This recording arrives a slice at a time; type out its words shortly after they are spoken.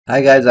Hi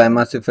guys, I'm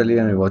Asif Ali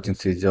and you're watching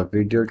CGHOW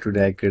video.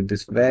 Today I created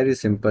this very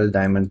simple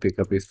diamond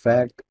pickup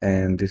effect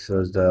and this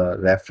was the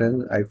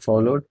reference I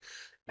followed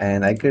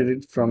and I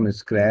created it from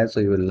scratch so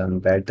you will learn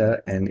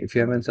better. And if you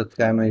haven't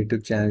subscribed my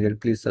YouTube channel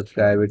yet, please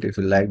subscribe it. If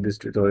you like this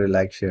tutorial,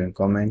 like, share and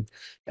comment.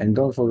 And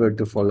don't forget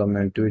to follow me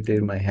on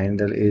Twitter. My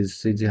handle is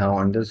CGHOW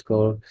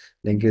underscore.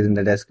 Link is in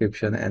the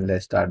description and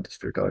let's start this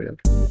tutorial.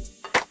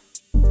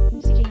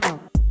 CGHOW.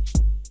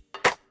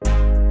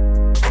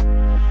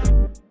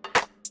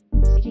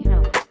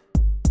 CGHOW.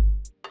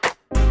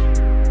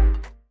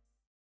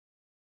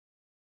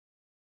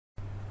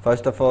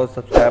 First of all,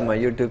 subscribe my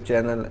YouTube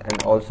channel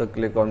and also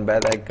click on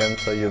bell icon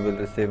so you will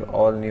receive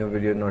all new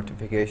video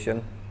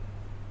notification.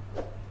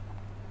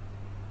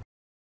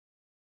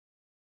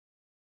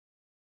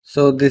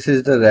 So this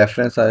is the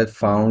reference I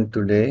found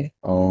today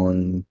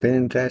on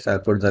Pinterest. I'll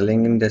put the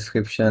link in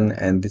description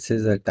and this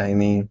is a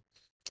tiny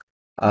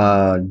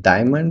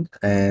diamond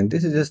and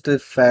this is just a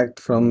fact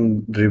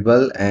from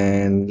dribble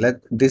and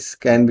this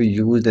can be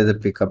used as a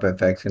pickup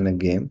effect in a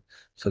game.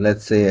 So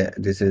let's say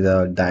this is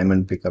a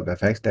diamond pickup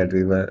effect that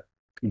we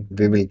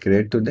will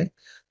create today.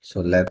 So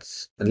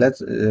let's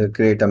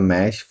create a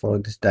mesh for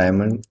this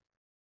diamond.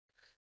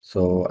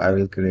 So I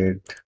will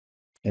create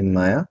in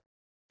Maya.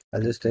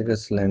 I'll just take a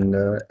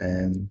slender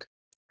and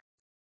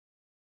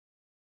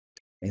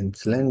in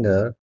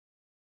slender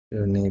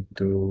you need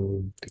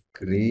to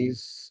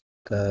decrease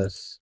the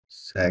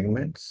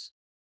segments.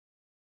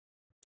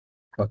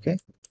 Okay,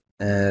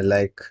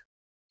 like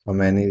how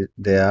many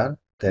there are,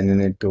 then you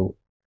need to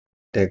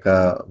take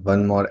a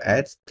one more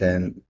edge,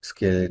 then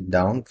scale it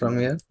down from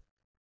here.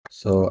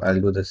 So I'll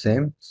do the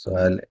same. So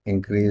I'll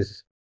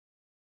increase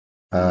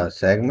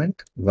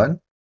segment 1.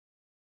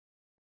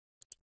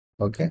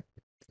 Okay,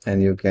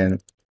 and you can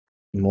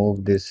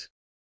move this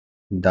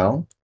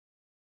down,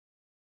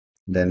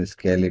 then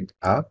scale it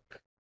up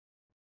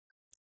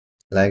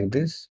like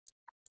this,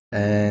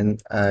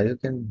 and you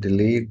can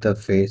delete the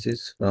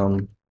faces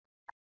from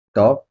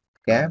top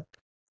cap,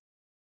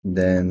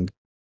 then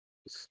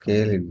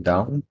scale it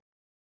down.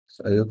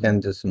 So you can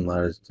just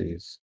merge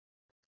these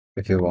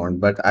if you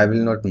want, but I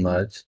will not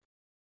merge.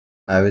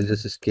 I will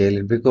just scale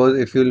it because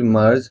if you'll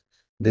merge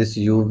this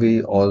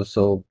UV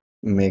also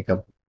make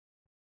a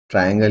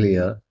triangle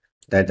here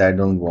that I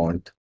don't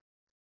want.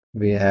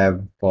 We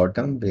have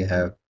bottom, we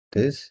have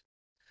this,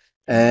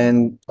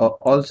 and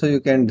also you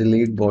can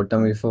delete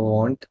bottom if you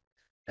want.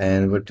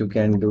 And what you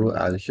can do,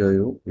 I'll show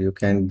you. You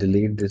can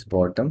delete this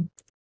bottom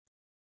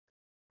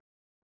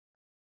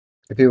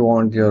if you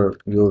want your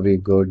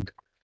UV good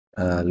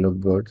look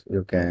good.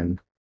 You can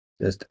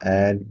just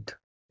add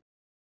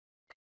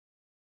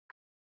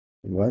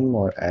one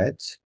more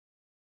edge.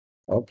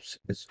 Oops,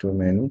 it's too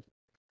many.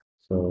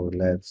 So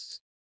let's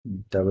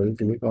double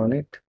click on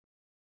it.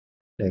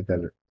 Take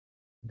a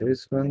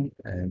this one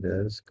and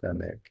just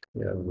connect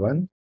here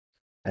one,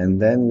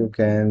 and then you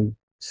can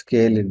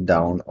scale it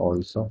down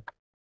also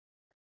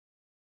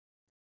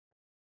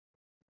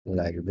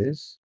like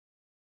this.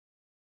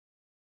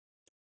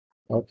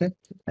 Okay,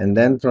 and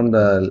then from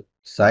the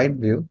side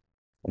view,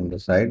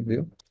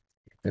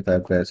 if I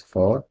press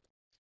 4,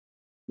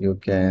 you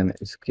can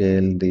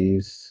scale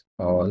these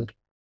all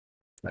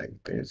like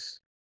this.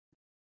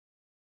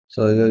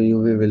 So your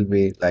UV will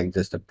be like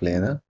just a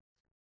planar,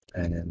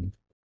 and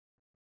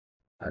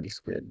I'll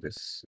scale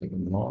this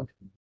even more.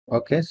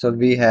 Okay, so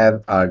we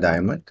have our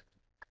diamond,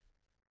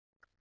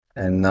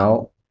 and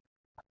now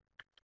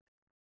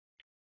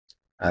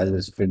I'll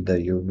just fit the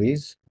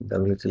UVs,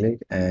 double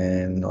click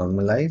and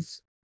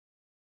normalize.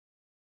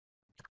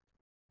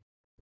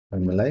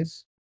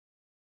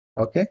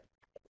 Okay,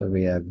 so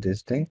we have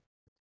this thing,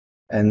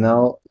 and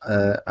now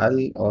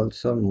I'll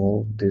also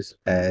move this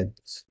edge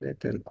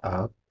little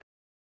up.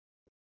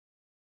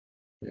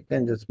 You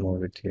can just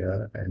move it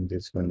here and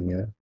this one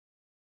here.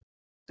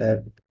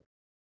 That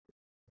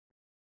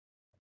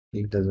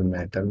it doesn't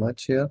matter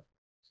much here.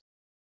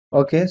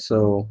 Okay,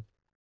 so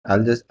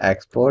I'll just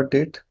export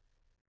it,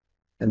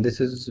 and this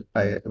is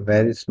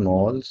very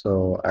small,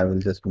 so I will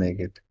just make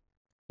it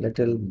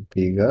little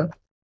bigger,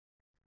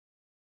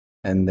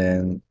 and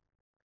then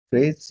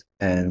freeze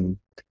and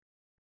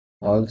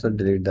also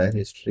delete the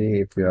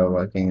history if you are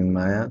working in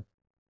Maya.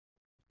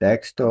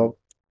 Desktop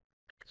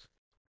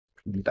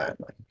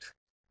diamond.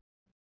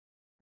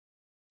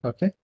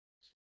 Okay,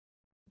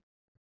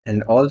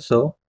 and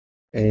also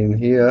in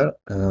here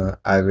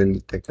I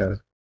will take a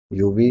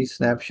UV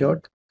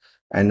snapshot,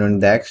 and on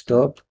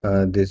desktop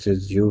this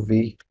is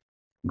UV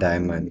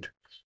diamond.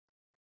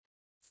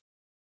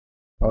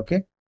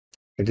 Okay,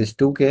 it is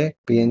 2K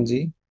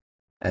PNG,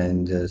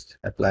 and just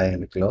apply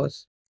and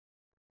close.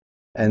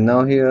 And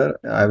now here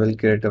I will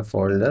create a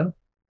folder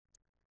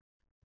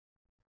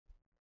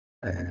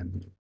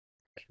and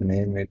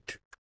name it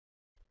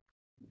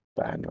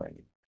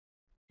diamond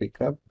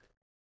pickup.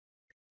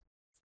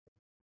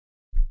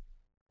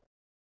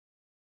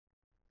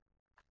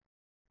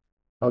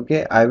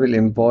 Okay, I will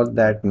import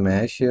that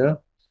mesh here,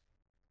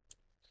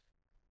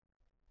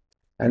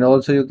 and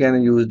also you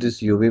can use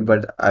this UV,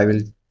 but I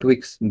will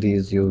tweak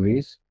these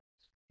UVs.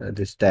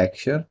 this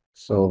texture.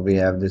 So we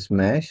have this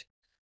mesh,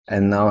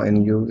 and now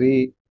in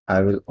UV,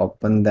 I will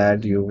open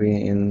that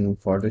UV in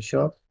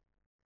Photoshop.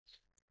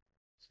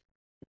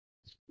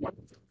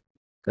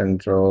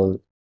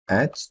 Control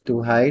H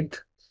to hide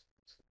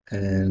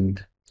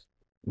and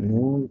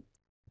move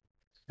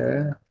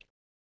there.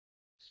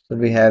 So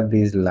we have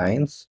these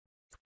lines,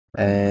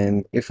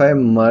 and if I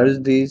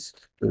merge these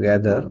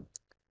together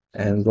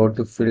and go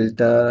to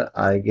filter,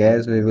 I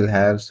guess we will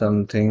have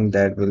something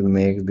that will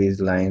make these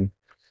lines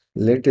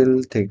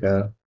little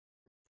thicker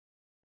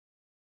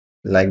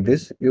like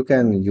this. You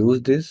can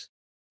use this,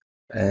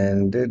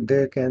 and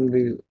there can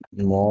be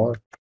more.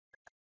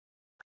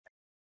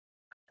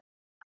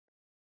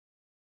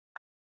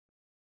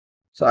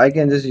 So I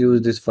can just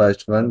use this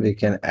first one. We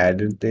can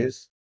edit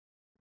this.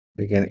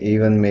 We can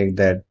even make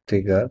that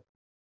thicker.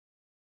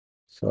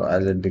 So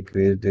I'll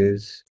decrease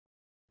this.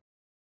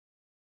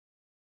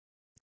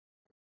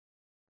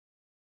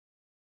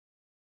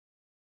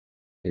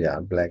 Yeah,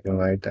 black and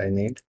white I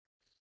need.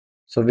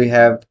 So we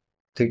have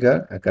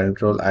thicker, a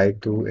control I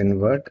to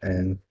invert,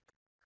 and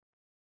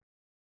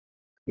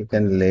you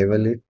can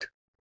label it.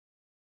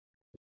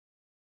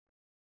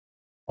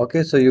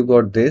 Okay, so you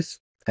got this,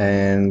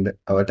 and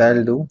what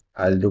I'll do,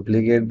 I'll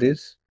duplicate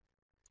this,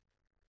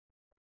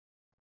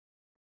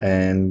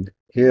 and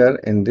here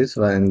in this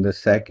one, in the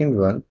second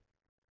one,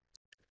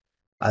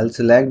 I'll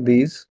select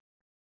these,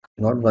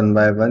 not one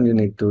by one. You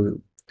need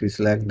to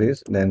deselect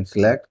this, then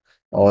select.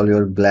 All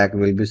your black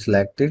will be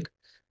selected.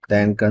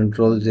 Then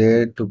Control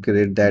J to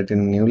create that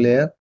in new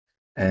layer,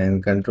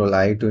 and Control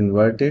I to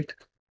invert it.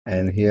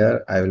 And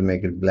here I will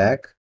make it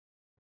black.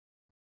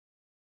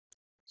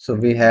 So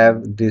we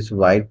have this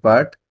white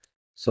part.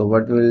 So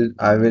what will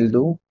I will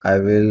do? I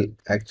will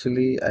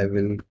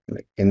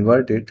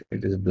invert it.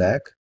 It is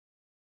black,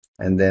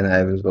 and then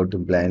I will go to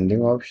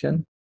blending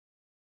option,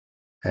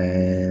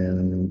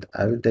 and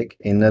I will take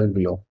inner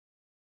glow,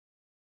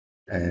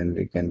 and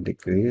we can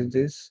decrease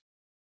this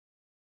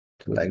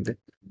to like this,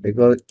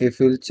 because if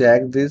you'll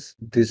check this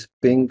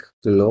pink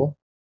glow,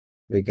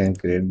 we can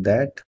create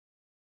that.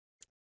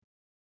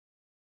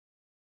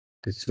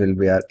 This will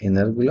be our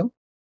inner glow.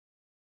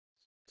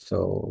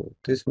 So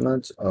this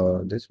much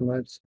or this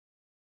much.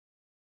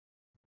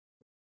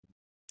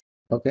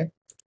 Okay.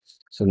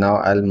 So now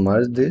I'll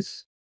merge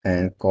this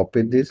and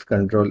copy this,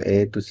 Control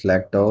A to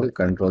select all,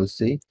 Control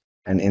C.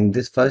 And in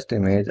this first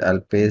image, I'll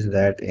paste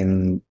that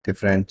in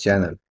different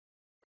channel.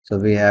 So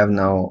we have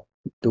now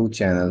two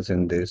channels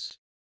in this.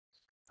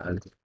 I'll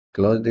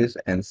close this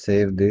and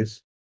save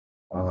this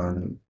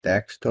on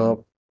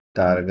desktop,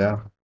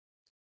 Targa,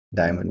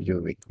 Diamond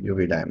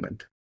UV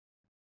Diamond.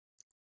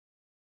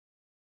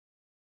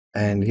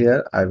 And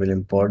here I will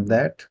import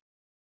that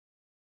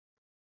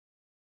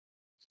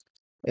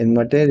in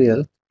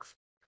material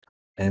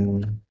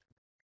and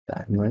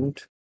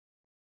diamond.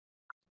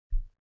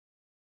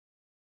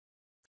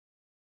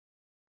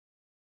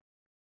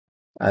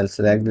 I'll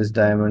select this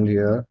diamond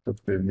here to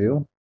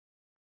preview.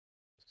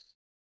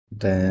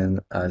 Then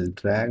I'll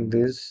drag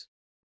this,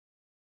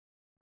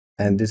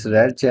 and this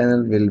red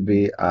channel will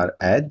be our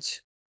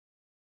edge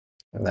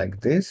like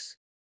this.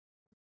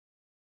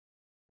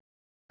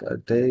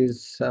 But there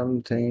is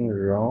something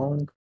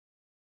wrong,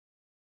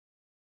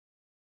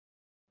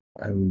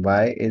 and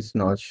why it's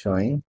not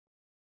showing.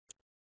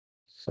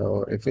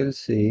 So if you'll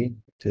see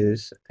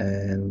this,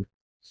 and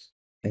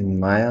in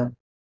Maya,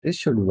 this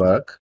should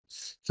work.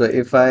 So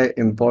if I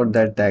import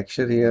that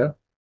texture here,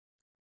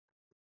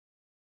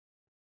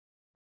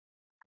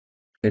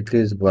 it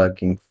is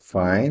working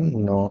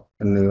fine. No,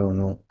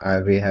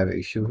 we have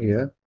issue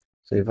here.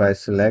 So if I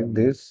select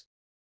this,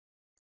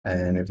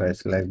 and if I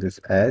select this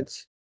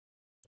edge,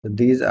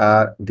 these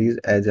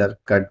edges are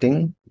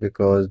cutting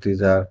because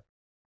these are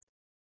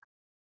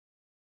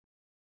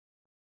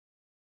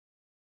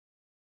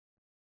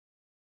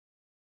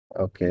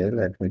okay.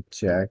 Let me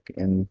check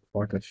in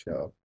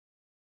Photoshop.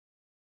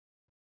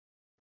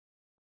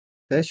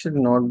 There should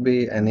not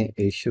be any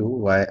issue.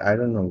 Why? I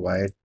don't know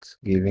why it's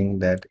giving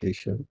that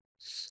issue.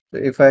 So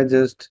if I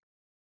just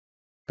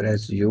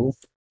press U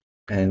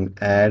and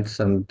add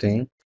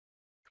something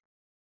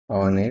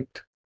on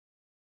it,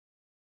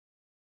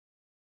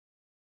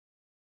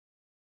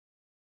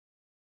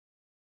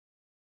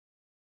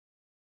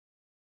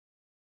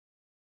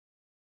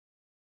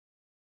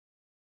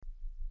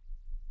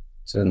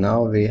 so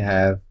now we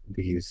have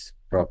these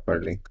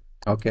properly.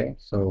 Okay,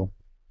 so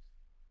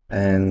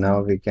and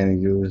now we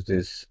can use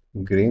this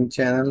green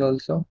channel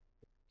also.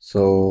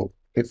 So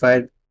if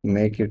I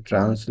make it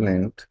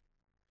translucent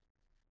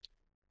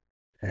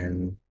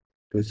and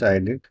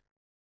two-sided,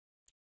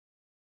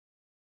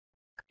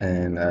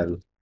 and I'll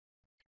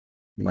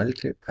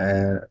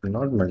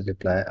not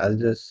multiply, I'll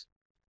just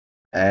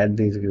add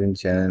this green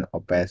channel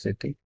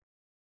opacity.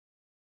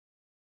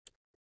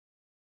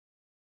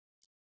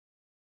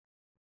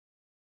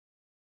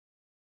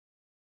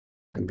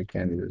 And we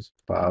can use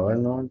power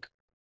node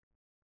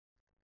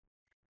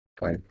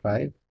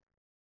 0.5,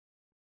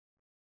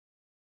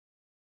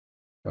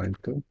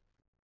 0.2.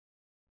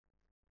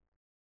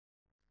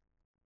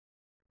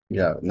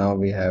 Yeah, now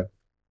we have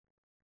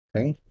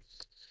thing.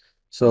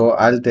 So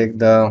I'll take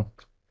the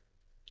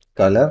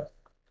color,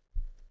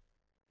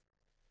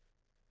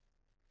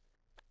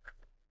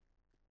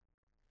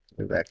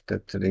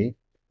 vector 3,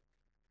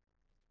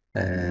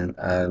 and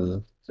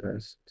I'll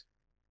just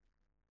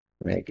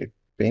make it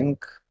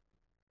pink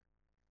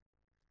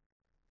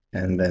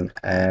and then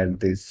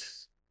add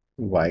this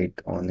white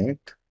on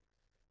it.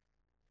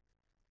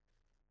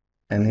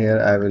 And here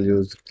I will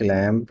use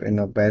clamp in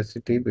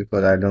opacity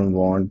because I don't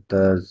want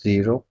the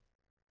 0.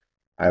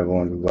 I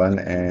want 1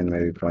 and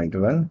maybe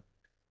 0.1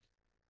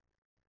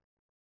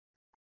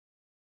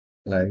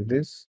 like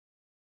this.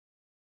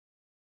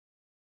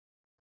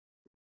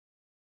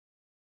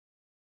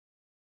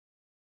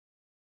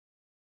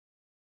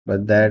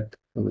 But that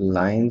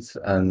lines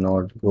are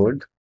not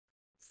good.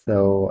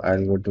 So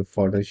I'll go to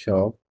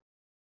Photoshop,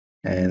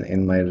 and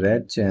in my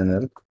red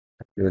channel,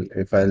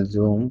 if I'll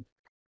zoom,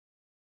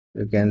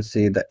 you can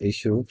see the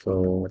issue.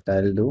 So what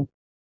I'll do,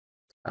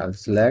 I'll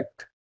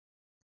select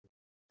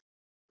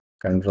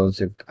Control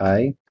Shift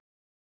I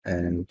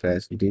and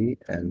press D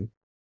and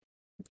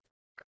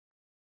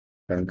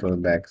Control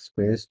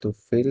Backspace to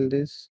fill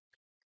this.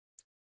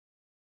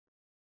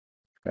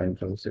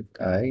 Control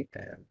Shift I,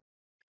 and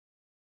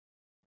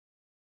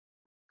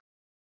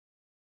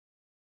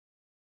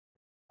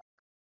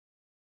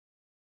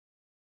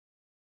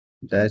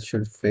that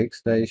should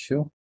fix the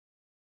issue.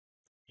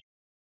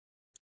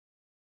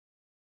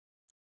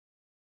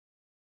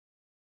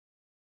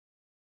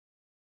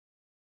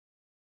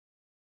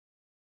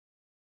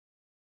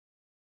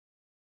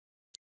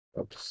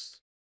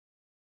 Oops.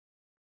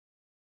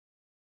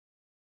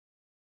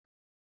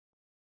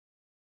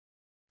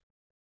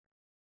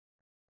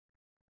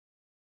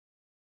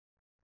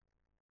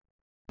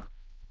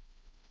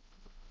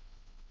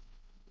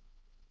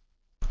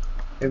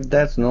 If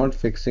that's not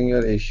fixing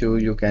your issue,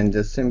 you can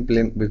just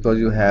simply, because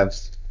you have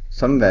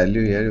some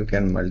value here, you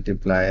can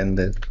multiply and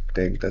then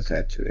take the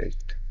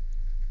saturate.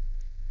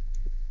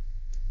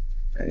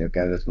 And you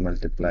can just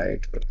multiply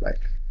it with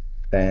like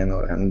 10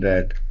 or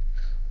 100.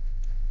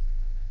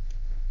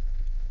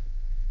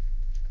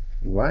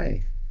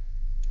 Why?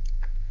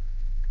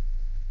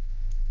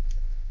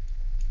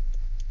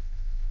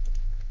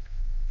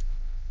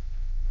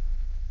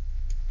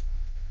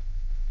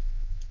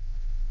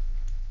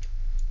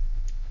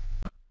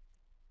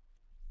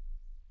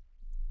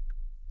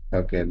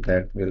 Okay,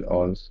 that will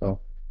also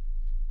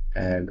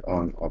add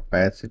on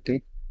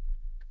opacity.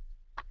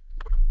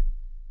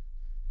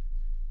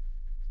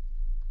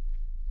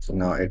 So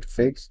now it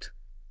fixed.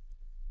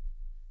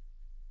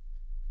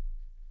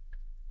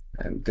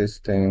 And this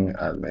thing,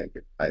 I'll make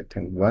it, I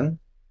think, 1,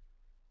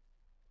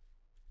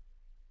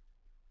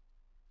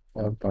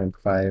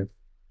 4.5.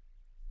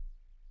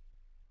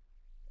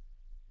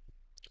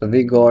 So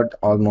we got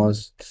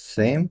almost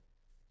same,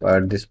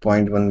 but this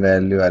 0.1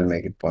 value, I'll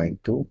make it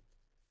 0.2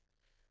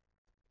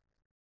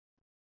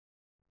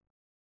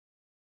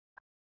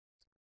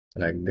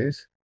 like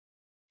this.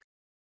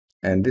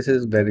 And this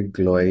is very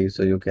glowy,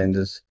 so you can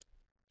just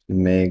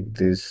make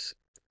this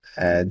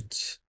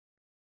edge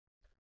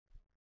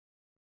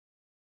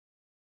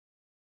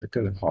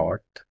little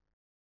hot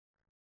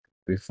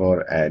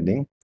before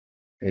adding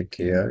it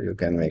here. You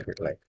can make it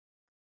like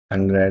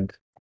 100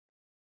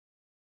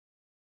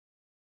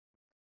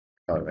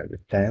 or maybe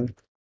 10.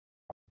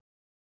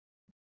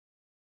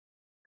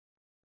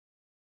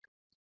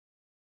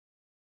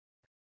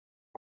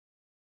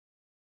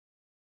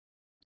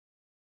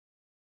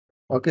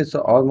 Okay,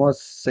 so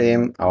almost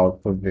same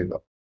output we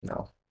got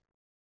now.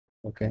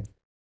 Okay,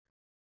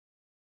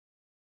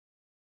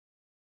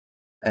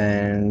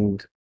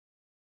 and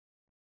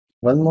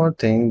one more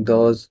thing,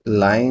 those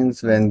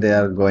lines when they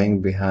are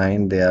going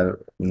behind, they are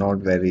not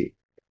very,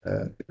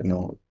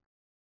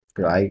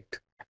 bright,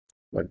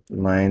 but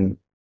mine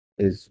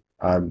is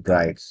are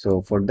bright.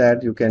 So for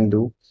that, you can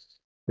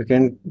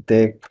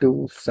take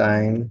two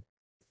side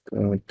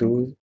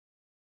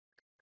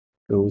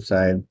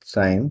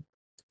sine,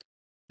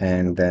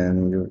 and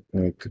then you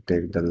need to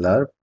take the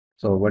lerp.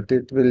 So what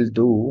it will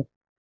do,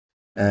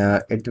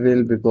 it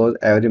will, because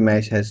every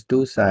mesh has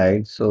two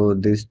sides, so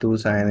this two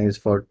sign is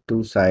for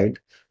two side,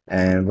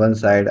 and one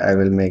side I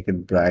will make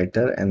it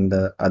brighter, and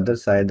the other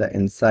side, the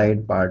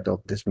inside part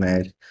of this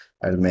mesh,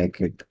 I'll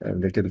make it a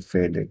little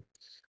faded.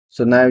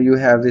 So now you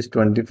have this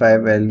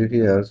 25 value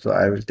here, so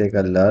I will take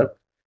a lerp,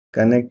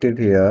 connect it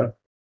here,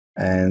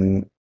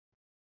 and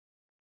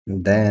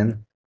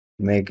then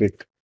make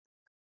it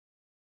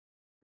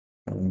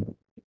um,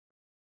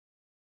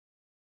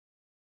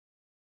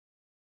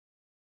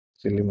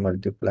 actually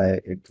multiply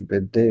it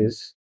with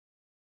this.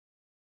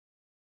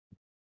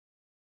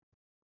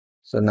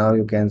 So now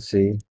you can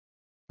see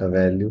the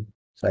value.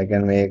 So I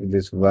can make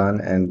this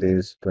 1 and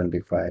this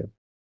 25.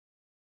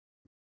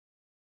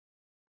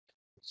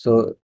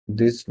 So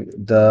this,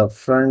 the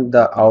front,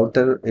 the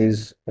outer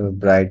is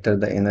brighter,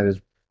 the inner is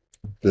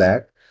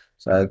black.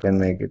 So I can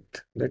make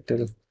it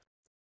little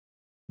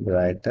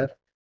brighter.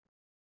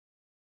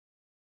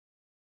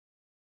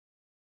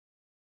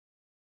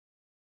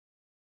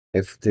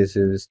 If this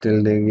is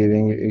still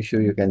giving you issue,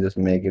 you can just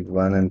make it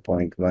 1 and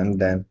 0.1,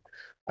 then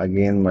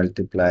again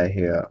multiply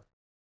here.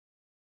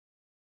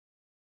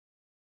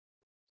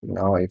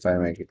 Now if I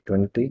make it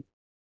 20,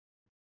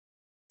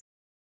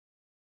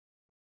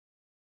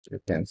 you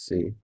can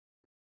see.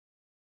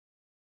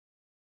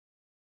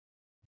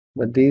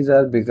 But these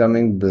are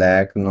becoming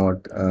black,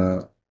 not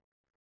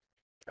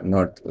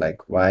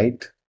like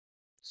white.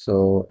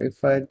 So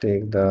if I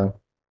take the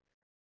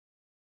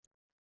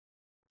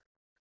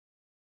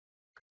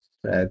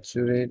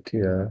saturate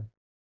here,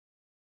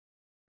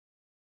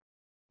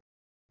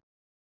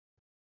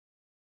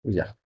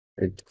 yeah,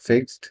 it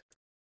fixed.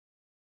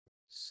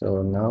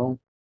 So now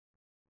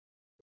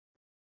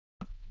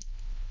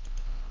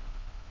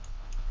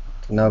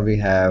we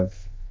have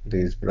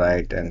this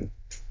bright and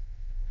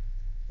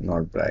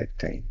not bright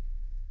thing.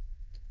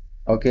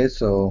 Okay,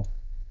 so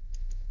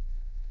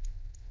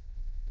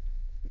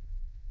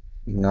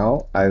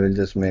now I will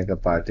just make a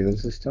particle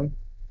system,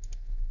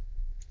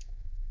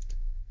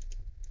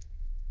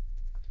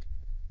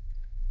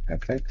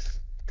 fx,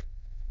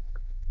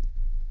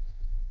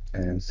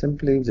 and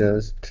simply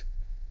just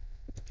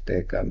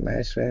take a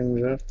mesh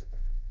renderer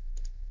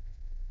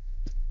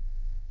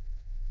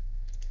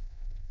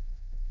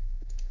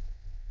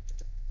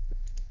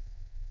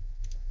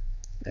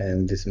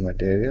and this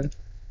material.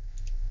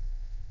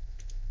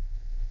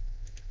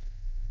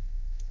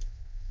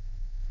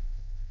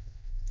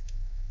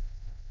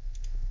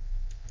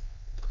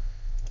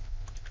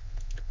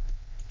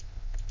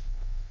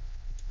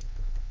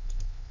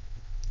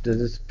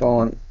 Just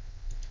spawn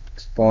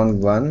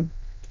one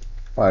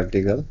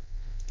particle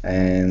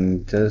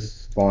and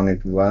just spawn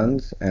it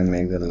once and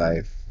make the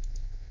life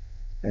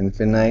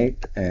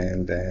infinite,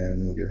 and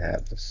then you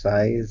have the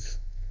size,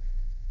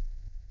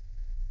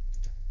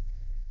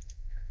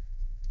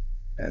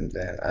 and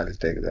then I'll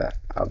take the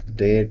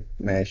update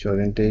mesh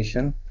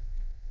orientation,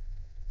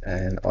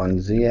 and on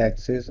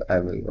z-axis I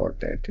will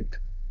rotate it.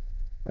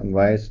 And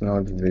why it's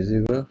not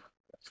visible,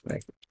 let's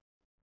make it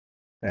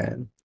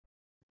 10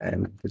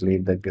 and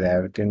delete the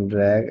gravity and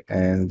drag,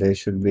 and they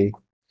should be,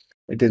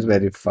 it is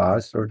very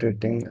fast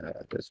rotating.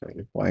 Just make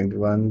it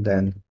 0.1,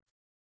 then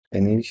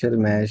initial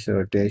mesh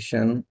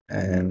rotation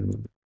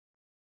and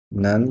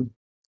none,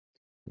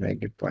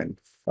 make it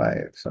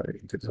 0.5,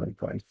 sorry, this one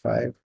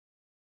 0.5.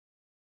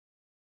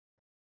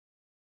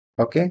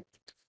 Okay,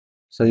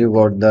 so you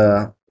got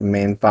the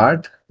main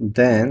part.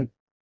 Then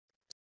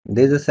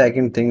there's a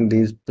second thing,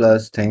 this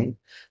plus thing,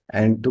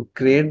 and to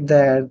create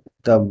that,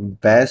 the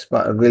best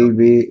part will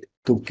be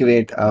to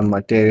create a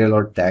material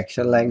or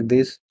texture like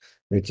this,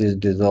 which is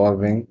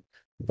dissolving.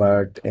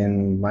 But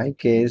in my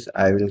case,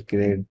 I will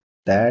create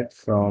that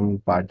from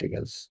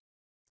particles.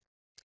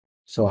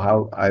 So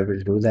how I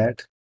will do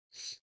that?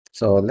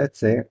 So let's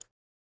say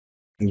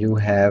you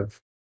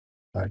have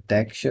a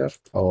texture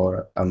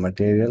or a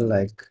material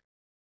like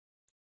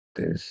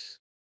this.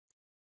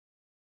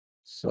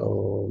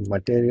 So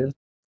material,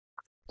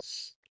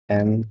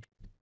 and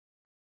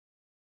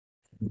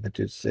let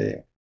us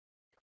say,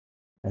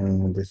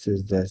 and this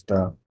is just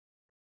a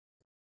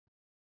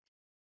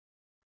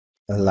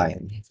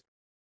line.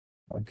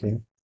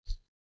 Okay,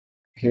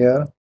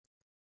 here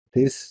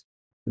this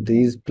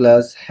these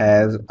plus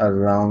has a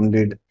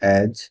rounded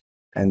edge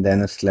and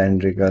then a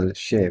cylindrical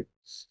shape.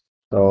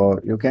 So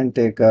you can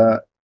take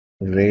a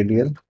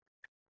radial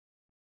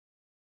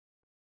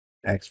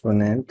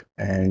exponent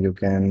and you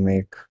can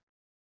make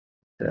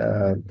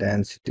the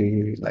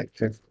density like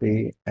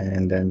 50,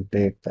 and then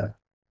take the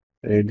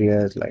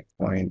radius like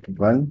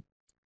 0.1.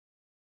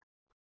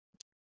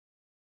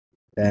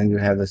 Then you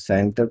have the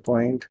center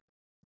point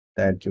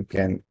that you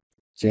can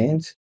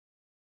change,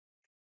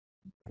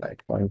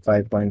 like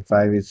 0.5.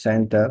 0.5 is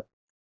center,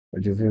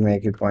 but if you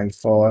make it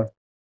 0.4,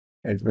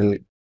 it will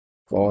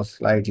go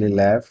slightly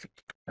left,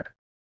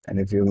 and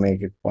if you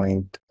make it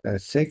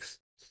 0.6,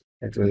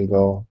 it will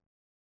go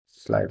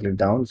slightly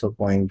down. So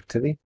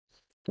 0.3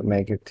 to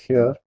make it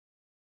here,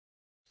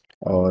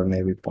 or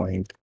maybe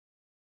 0.2,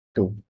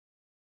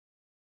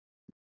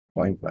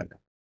 0.1.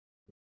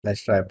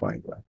 Let's try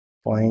 0.1,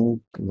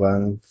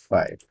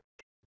 0.15.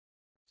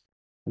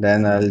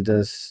 Then I'll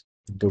just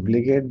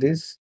duplicate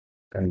this,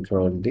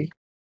 Control D,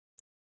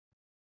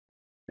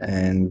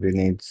 and we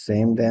need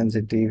same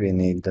density, we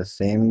need the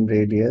same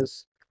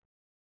radius,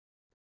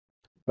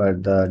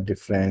 but the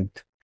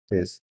different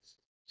is.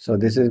 So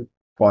this is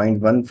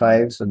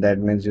 0.15, so that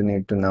means you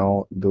need to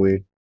now do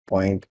it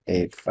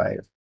 0.85.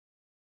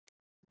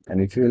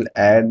 And if you will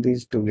add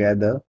these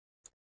together,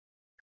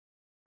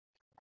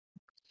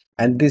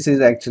 and this is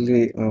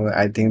actually,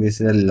 I think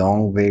this is a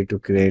long way to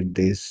create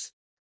this.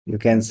 You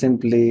can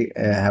simply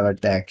have a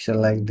texture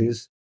like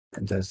this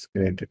and just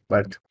create it.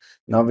 But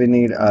now we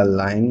need a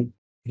line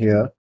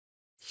here.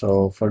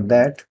 So for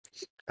that,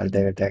 I'll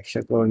take a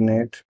texture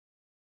coordinate,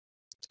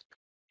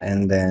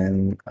 and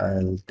then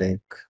I'll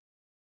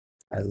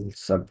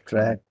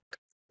subtract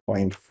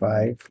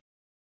 0.5,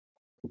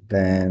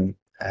 then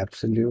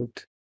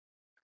absolute,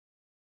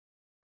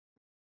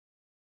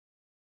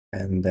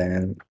 and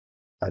then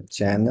a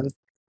channel,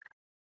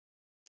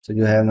 So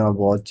you have now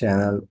both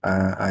channel.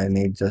 I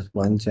need just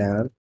one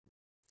channel,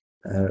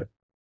 uh,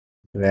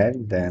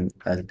 red. Then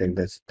I'll take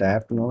the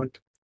step node.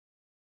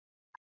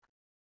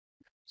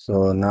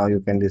 So now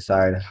you can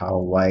decide how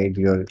wide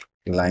your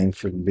line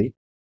should be.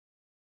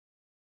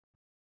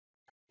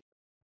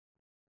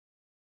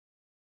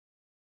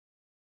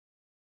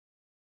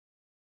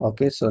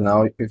 Okay, so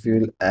now if you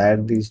will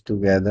add these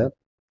together,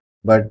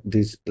 but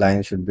this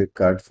line should be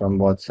cut from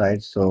both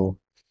sides. So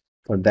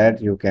for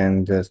that, you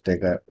can just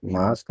take a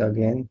mask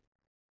again,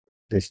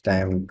 this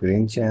time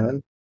green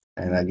channel,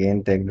 and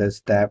again take the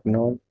step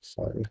node,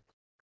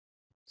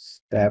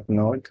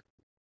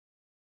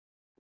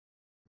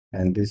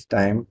 and this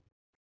time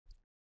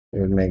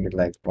we will make it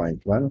like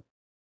 0.1,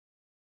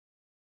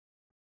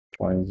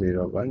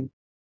 0.01,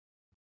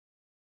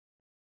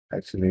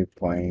 actually zero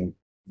point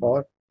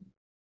 0.4.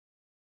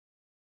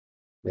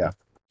 Yeah.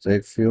 So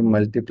if you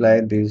multiply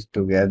these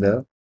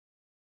together,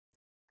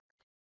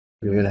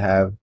 you will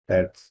have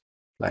that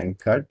line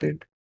cut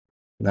it.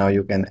 Now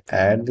you can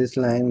add this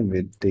line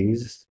with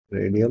these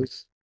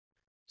radials.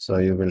 So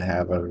you will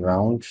have a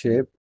round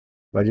shape,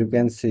 but you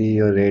can see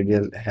your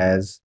radial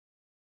has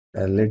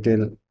a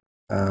little,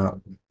 uh,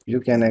 you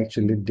can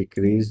actually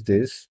decrease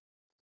this,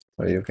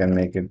 or you can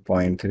make it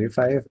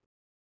 0.35.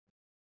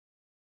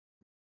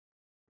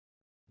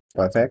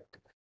 Perfect.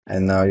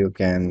 And now you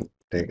can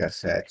take a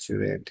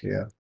saturate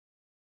here.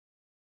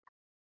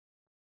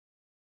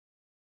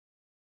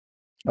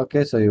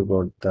 Okay, so you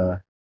got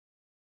the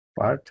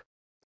part.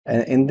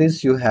 And in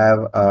this, you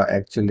have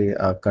actually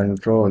a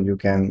control. You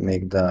can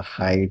make the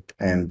height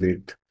and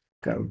width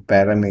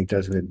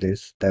parameters with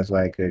this. That's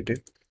why I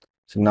created.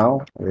 So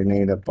now we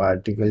need a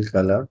particle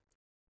color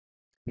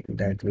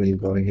that will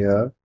go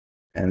here,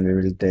 and we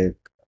will take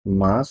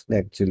mask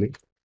actually,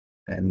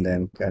 and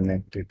then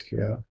connect it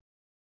here.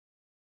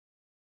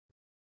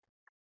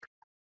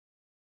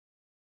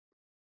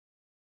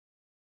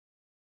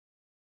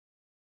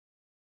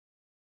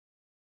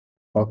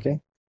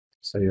 Okay,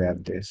 so you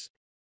have this.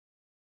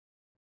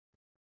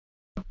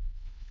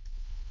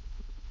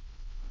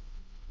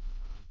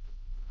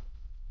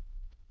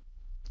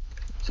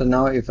 So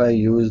now if I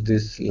use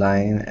this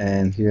line,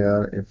 and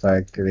here if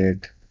I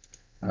create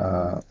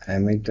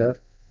emitter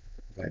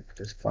like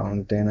this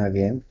fountain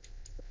again,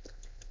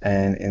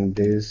 and in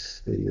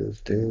this we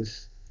use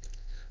this.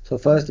 So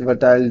first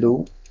what I'll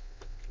do,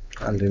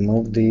 I'll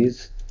remove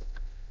these,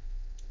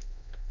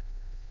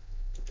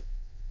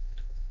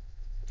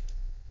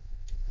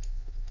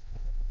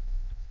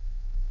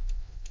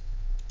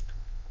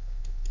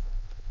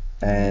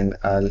 and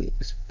I'll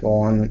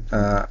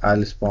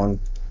spawn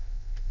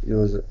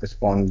use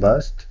spawn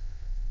burst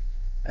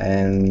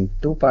and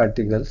two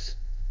particles.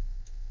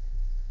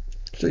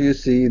 So you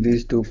see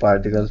these two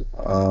particles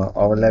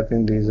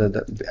overlapping, these are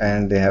the,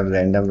 and they have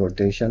random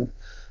rotation.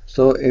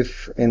 So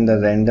if in the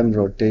random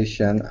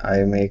rotation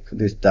I make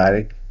this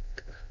direct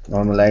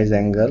normalized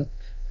angle,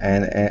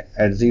 and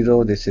at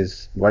 0 this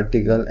is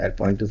vertical, at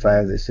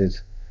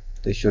 0.25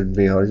 this should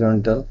be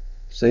horizontal.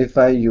 So if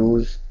I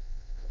use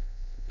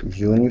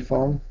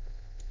uniform,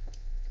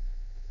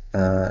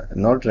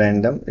 not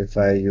random, if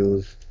I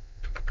use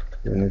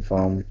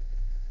uniform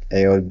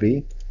A or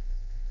B,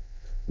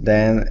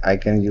 then I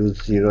can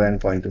use 0 and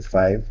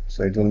 0.25,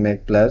 so it will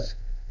make plus,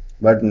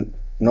 but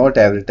not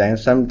every time.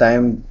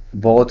 Sometime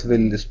both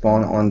will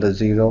spawn on the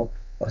 0,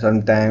 or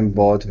sometime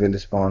both will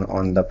spawn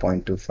on the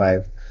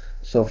 0.25.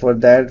 So for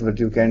that, what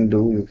you can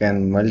do, you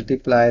can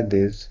multiply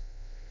this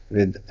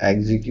with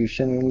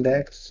execution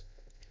index,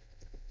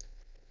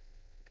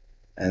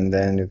 and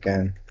then you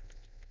can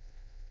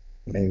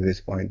make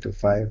this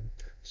 0.25.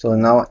 So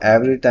now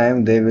every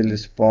time they will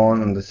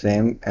spawn on the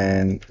same,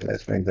 and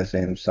let's make the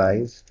same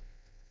size.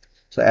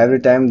 So every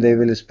time they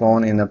will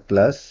spawn in a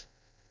plus,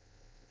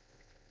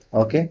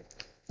 okay,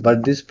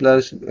 but this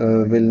plus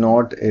will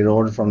not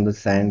erode from the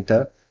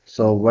center.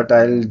 So what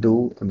I'll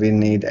do, we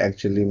need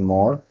actually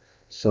more.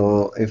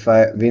 So if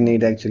I we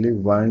need actually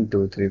 1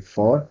 2 3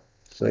 4.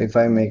 So if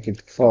I make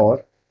it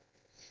 4,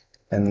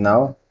 and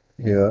now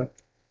here,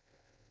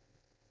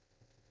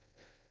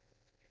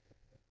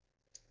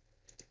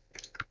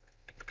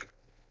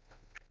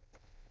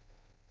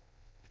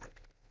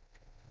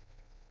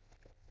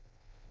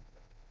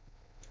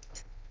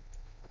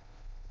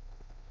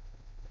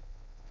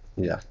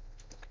 yeah,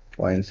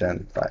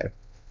 0.75.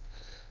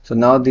 So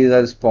now these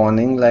are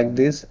spawning like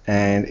this,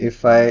 and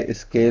if I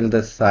scale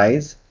the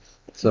size,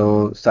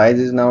 so size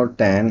is now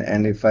 10,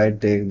 and if I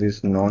take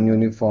this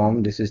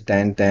non-uniform, this is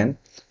 10 10,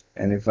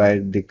 and if I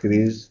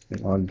decrease,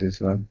 not this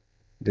one,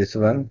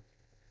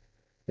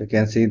 you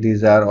can see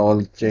these are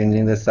all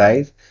changing the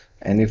size.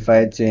 And if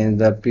I change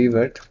the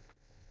pivot,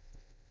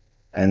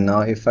 and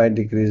now if I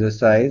decrease the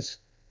size,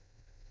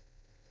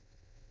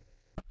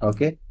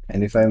 okay,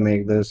 and if I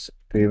make this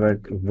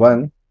pivot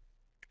 1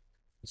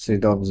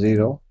 instead of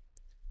 0,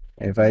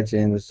 if I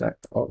change the size,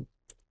 oh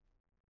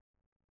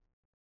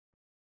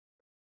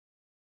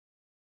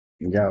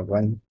yeah,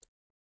 1,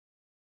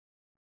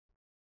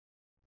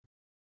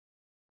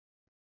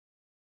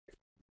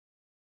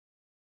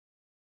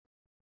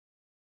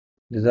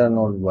 These are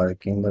not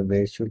working the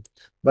way it should,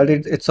 but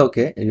it's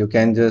okay. You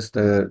can just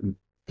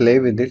play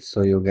with it.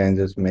 So you can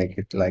just make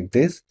it like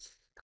this,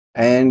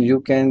 and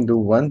you can do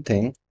one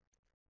thing.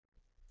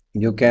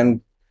 You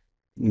can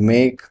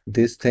make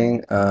this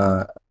thing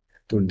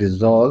to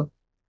dissolve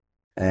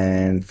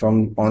and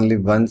from only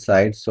one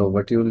side. So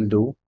what you will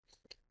do,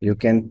 you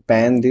can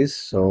pan this.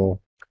 So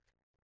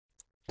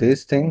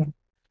this thing.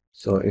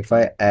 So if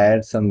I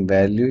add some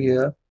value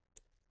here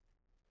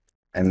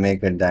and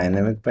make a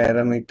dynamic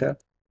parameter,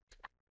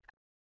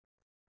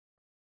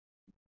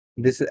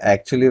 this is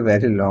actually a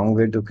very long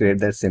way to create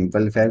that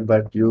simple effect,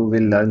 but you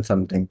will learn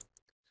something.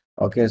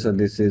 Okay, so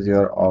this is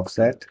your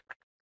offset.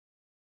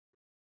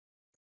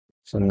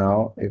 So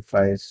now if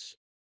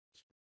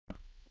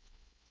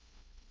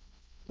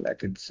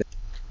let it say,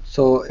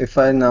 so if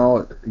I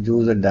now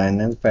use a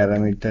dynamic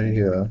parameter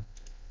here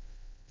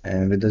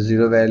and with the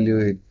zero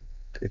value,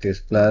 it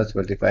is plus,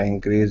 but if I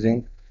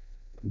increasing,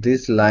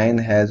 this line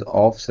has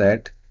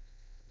offset.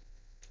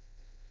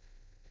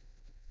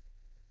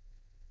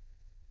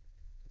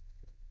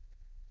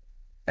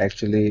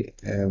 Actually,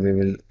 we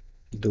will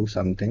do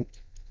something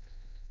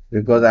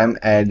because I'm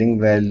adding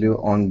value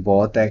on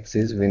both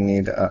axes. We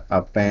need a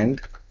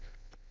append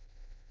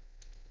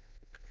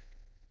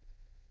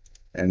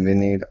and we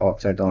need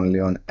offset only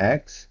on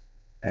x,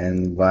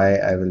 and y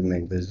I will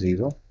make the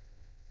zero.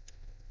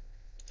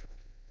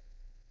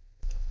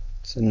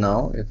 So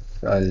now if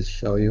I'll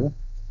show you,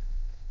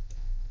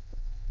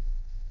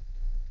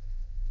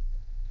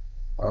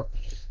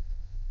 oops,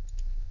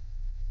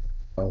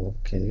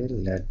 okay,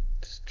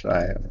 let's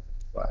try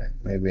y.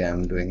 Maybe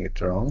I'm doing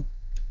it wrong.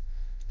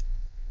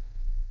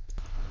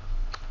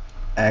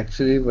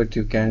 Actually, what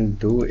you can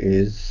do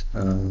is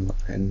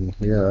in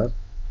here,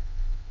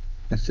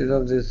 instead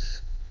of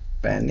this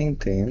panning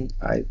thing,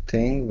 I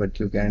think what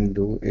you can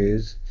do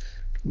is,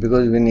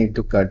 because we need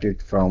to cut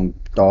it from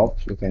top,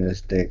 you can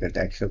just take a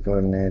texture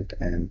coordinate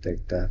and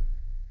take the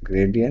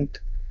gradient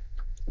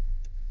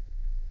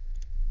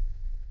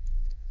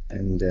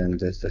and then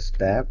just a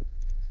step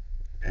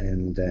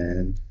and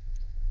then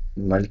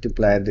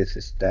multiply this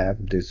step,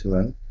 this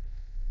one,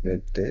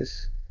 with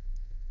this,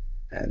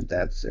 and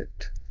that's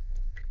it.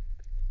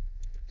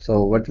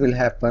 So what will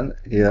happen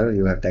here,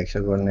 you have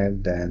texture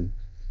coordinate, then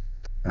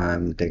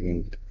I'm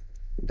taking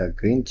the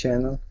green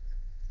channel,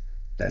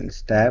 then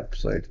step,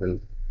 so it will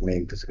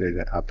make this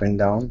gradient up and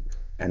down,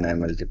 and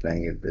I'm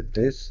multiplying it with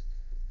this,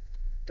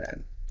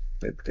 then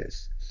with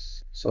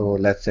this. So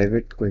let's save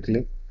it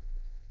quickly.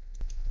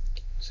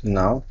 So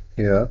now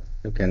here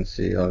you can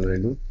see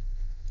already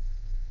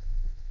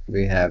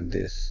we have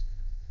this.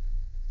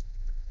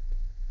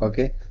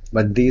 Okay,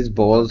 but these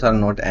balls are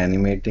not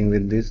animating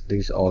with this.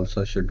 These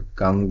also should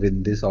come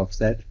with this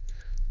offset.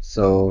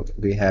 So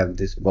we have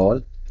this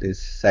ball,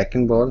 this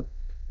second ball.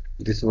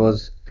 This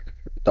was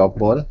top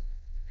ball.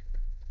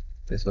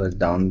 This was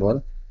down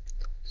ball.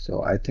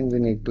 So I think we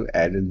need to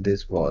edit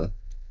this ball.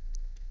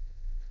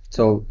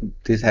 So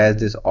this has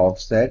this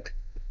offset,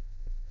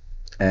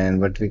 and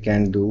what we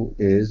can do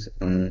is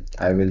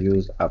I will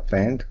use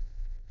append,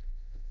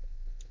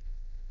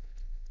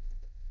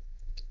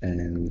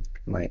 and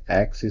my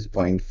x is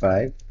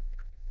 0.5,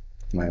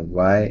 my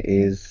y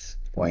is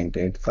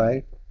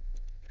 0.85.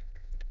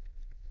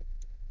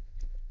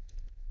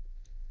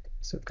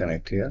 So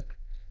connect here,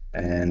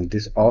 and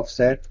this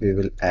offset, we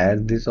will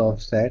add this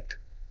offset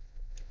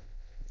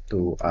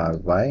to our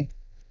y,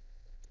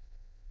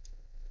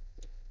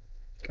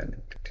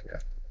 connect it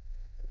here.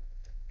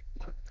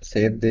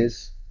 Save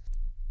this.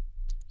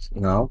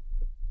 Now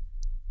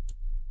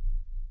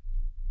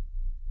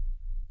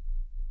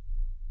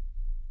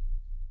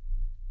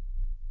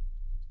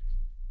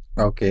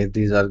okay,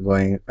 these are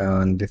going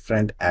on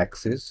different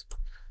axes.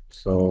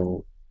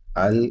 So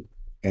I'll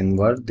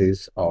invert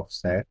this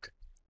offset,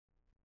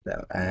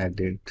 then add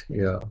it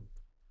here.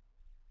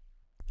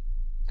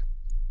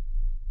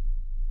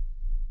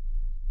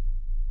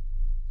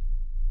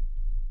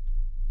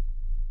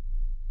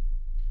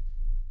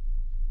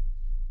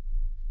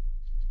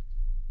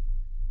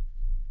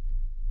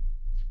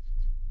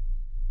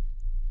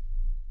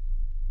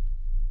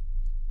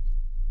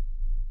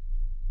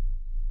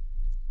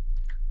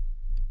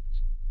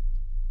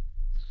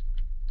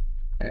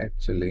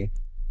 Actually,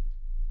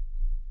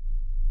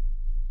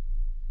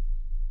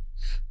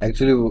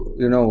 actually,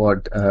 you know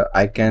what?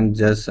 I can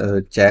just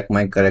check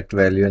my correct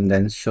value and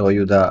then show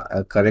you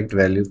the correct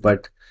value,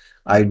 but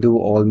I do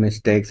all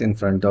mistakes in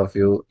front of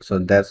you. So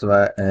that's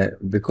why,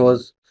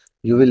 because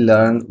you will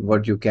learn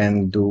what you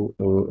can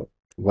do,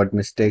 what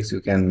mistakes you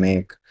can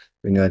make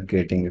when you are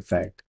creating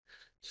effect.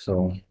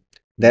 So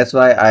that's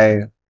why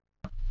I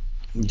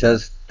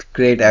just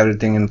create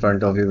everything in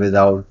front of you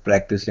without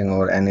practicing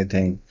or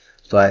anything.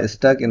 So I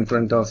stuck in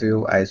front of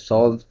you, I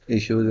solve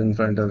issues in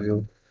front of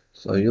you.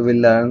 So you will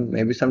learn.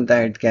 Maybe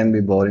sometimes it can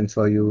be boring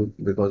for you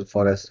because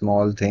for a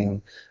small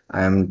thing,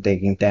 I am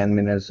taking 10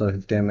 minutes or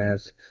 15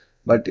 minutes.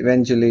 But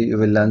eventually you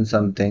will learn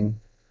something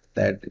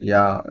that,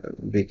 yeah,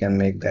 we can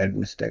make that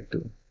mistake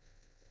too.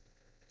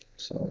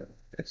 So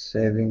it's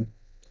saving.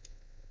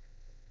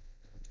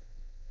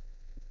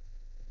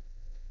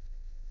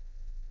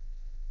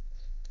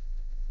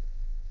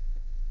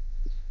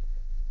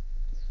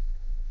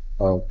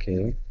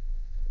 Okay.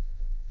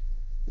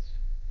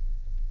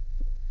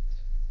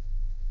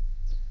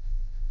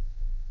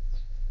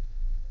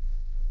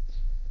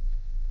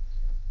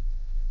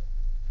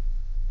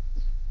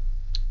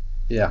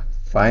 Yeah,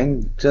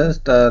 fine.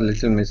 Just a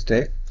little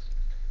mistake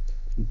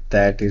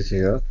that is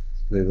here.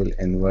 We will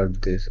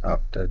invert this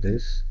after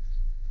this.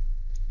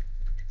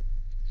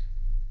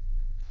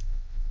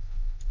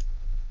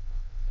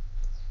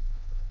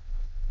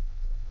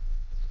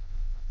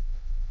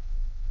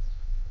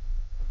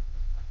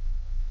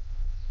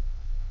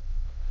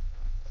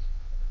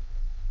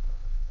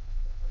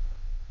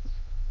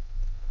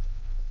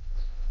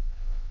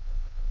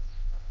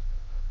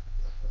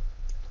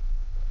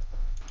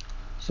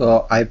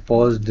 So I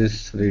paused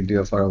this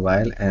video for a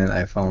while and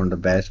I found the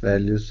best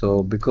value.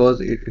 So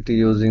because it is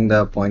using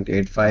the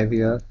 0.85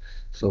 here,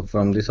 so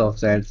from this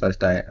offset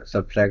first I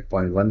subtract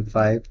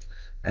 0.15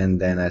 and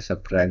then I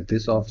subtract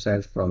this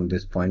offset from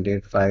this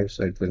 0.85,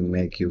 so it will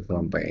make you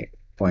from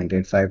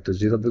 0.85 to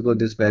 0 because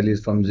this value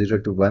is from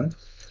 0 to 1.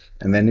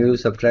 And when you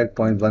subtract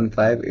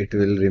 0.15, it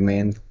will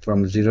remain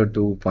from 0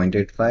 to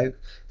 0.85.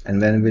 And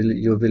when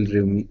you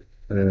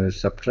will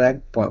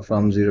subtract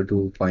from 0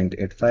 to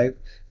 0.85,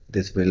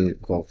 this will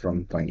go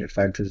from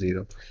 0.85 to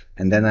 0.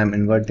 And then I'm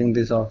inverting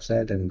this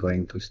offset and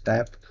going to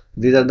step.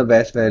 These are the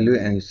best value,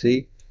 and you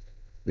see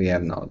we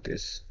have now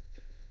this.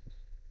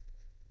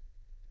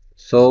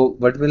 So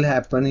what will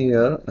happen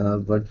here,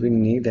 what we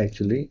need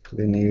actually,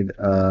 we need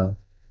a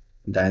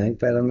dynamic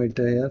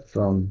parameter here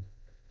from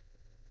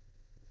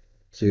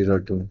 0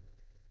 to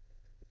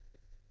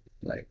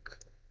like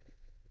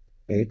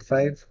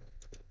 85.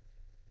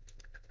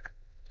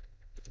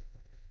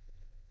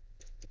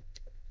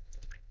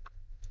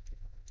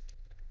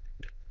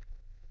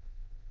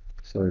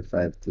 So if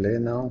I play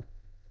now,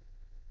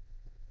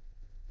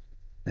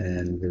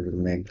 and we will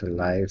make the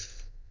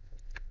life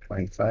zero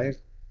point 0.5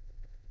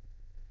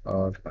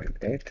 or zero point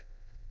 0.8,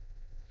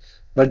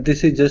 but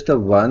this is just a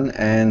one,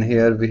 and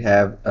here we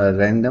have a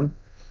random.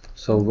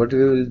 So what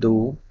we will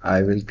do,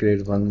 I will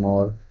create one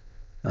more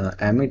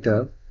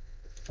emitter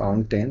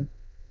fountain,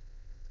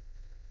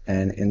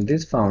 and in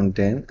this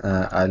fountain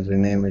I'll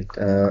rename it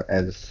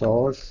as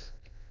source,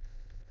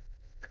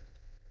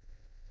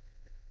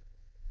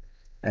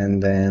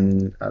 and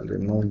then I'll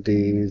remove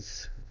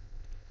these,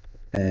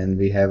 and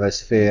we have a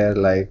sphere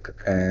like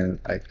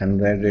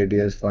 100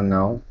 radius for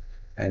now,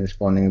 and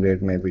spawning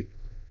rate maybe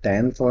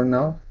 10 for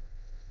now,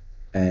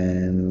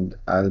 and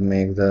I'll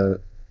make the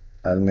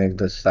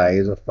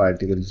size of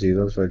particle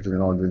 0 so it will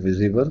not be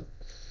visible.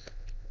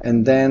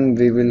 And then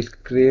we will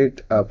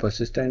create a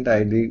persistent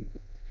ID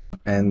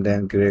and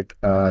then create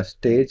a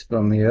stage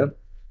from here,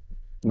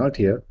 not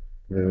here.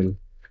 We will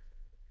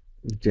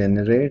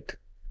generate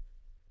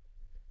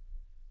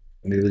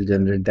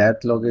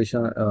death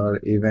location or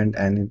event,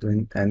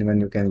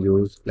 anyone you can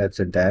use, let's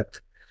say death.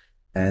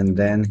 And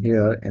then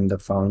here in the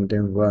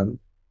fountain one,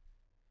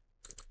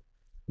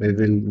 we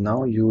will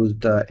now use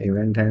the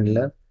event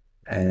handler,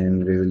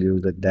 and we will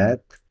use the death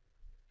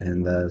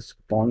and the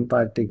spawn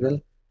particle,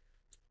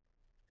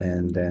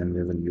 and then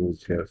we will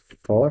use here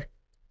for.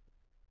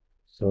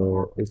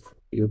 So if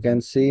you can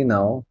see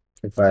now,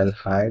 if I'll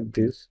hide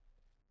this,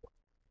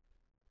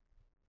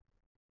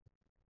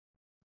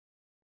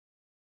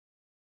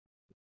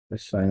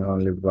 it's showing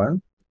only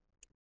one.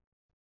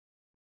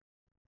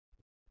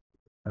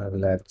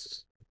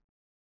 Let's,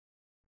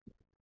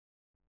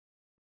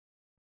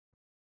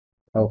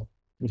 oh,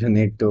 you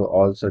need to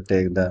also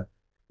take the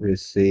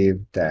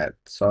receive that.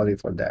 Sorry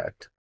for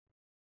that.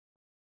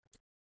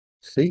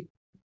 See,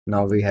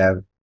 now we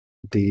have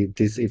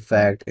this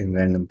effect in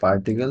random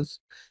particles,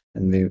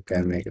 and we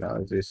can make now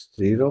this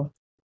 0.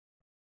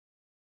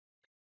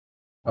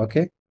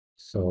 Okay,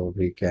 so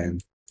we can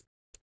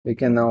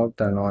now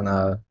turn on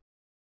our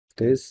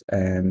this,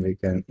 and we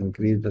can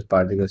increase the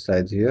particle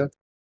size here.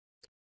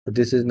 So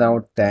this is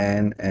now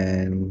 10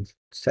 and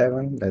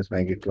 7. Let's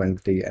make it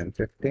 20 and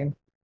 15.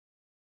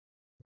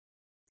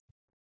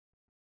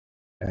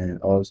 And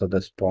also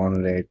the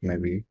spawn rate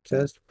maybe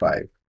just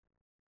 5.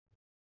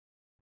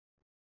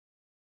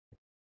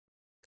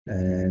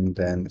 And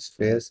then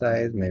sphere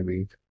size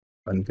maybe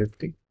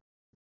 150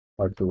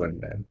 or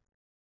 200.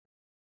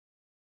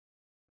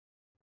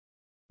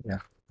 Yeah,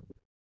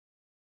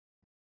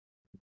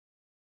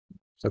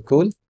 so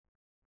cool.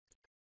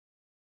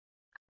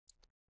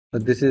 So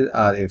this is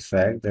our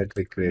effect that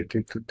we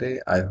created today.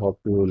 I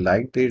hope you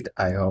liked it.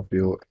 I hope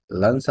you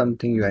learned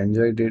something, you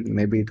enjoyed it.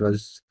 Maybe it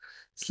was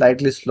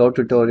slightly slow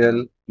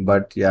tutorial,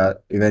 but yeah,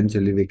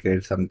 eventually we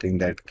create something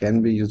that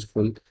can be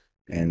useful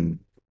in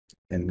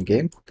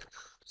game.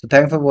 So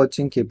thanks for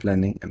watching, keep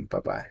learning, and bye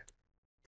bye.